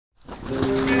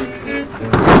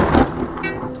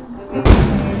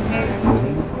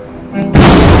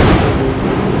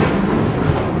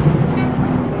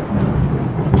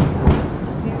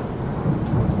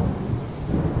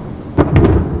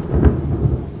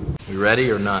You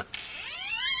ready or not?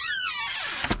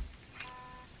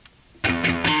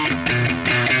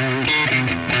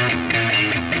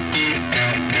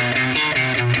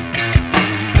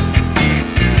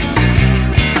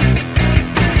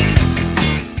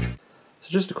 So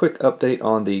just a quick update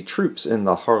on the troops in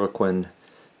the Harlequin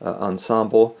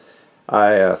ensemble.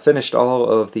 I finished all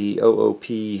of the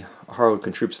OOP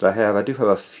Harlequin troops that I have. I do have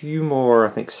a few more, I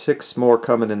think 6 more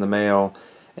coming in the mail,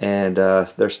 and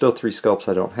there's still 3 sculpts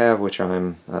I don't have, which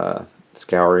I'm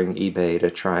scouring eBay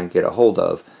to try and get a hold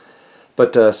of.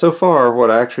 But so far what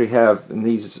I actually have in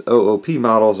these OOP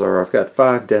models are I've got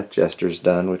 5 Death Jesters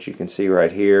done, which you can see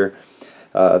right here.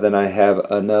 Then I have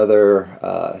another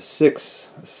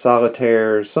 6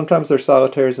 solitaires. Sometimes they're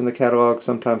solitaires in the catalog,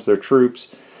 sometimes they're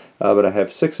troops, but I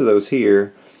have 6 of those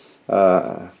here.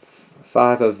 5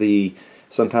 of the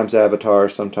sometimes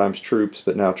avatars, sometimes troops,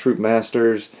 but now troop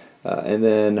masters, and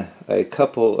then a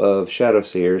couple of shadow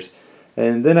seers,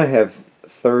 and then I have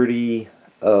 30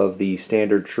 of the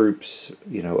standard troops,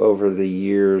 over the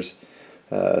years,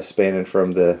 spanning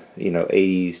from the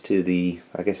 80s to the,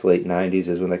 I guess, late 90s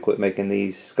is when they quit making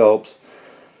these sculpts.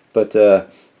 But I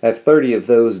have 30 of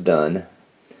those done.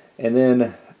 And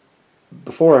then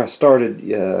before I started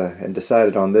and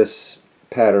decided on this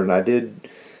pattern, I did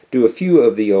do a few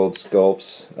of the old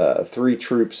sculpts, 3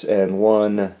 troops and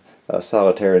 1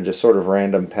 solitaire, and just sort of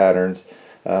random patterns.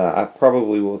 I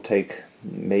probably will take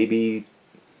maybe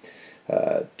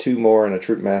 2 more and a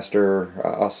troop master.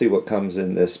 I'll see what comes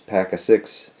in this pack of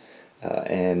 6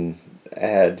 and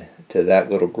add to that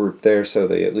little group there, so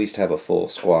they at least have a full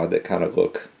squad that kind of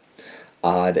look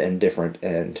odd and different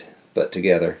but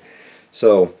together.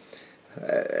 So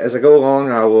as I go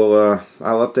along,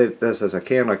 I'll update this as I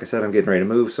can. Like I said, I'm getting ready to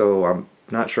move, so I'm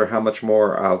not sure how much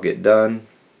more I'll get done.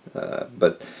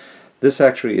 But this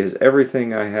actually is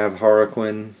everything I have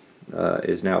Harlequin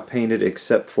is now painted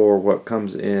except for what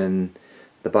comes in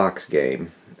the box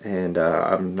game, and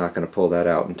I'm not going to pull that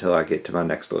out until I get to my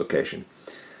next location.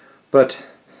 But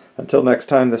until next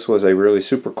time, this was a really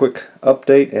super quick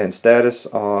update and status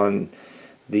on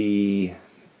the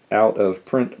out of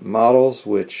print models,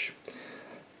 which,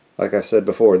 like I've said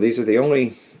before, these are the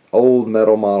only old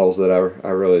metal models that I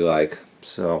really like.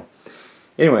 So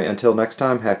anyway, until next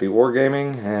time, happy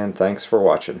wargaming, and thanks for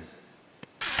watching.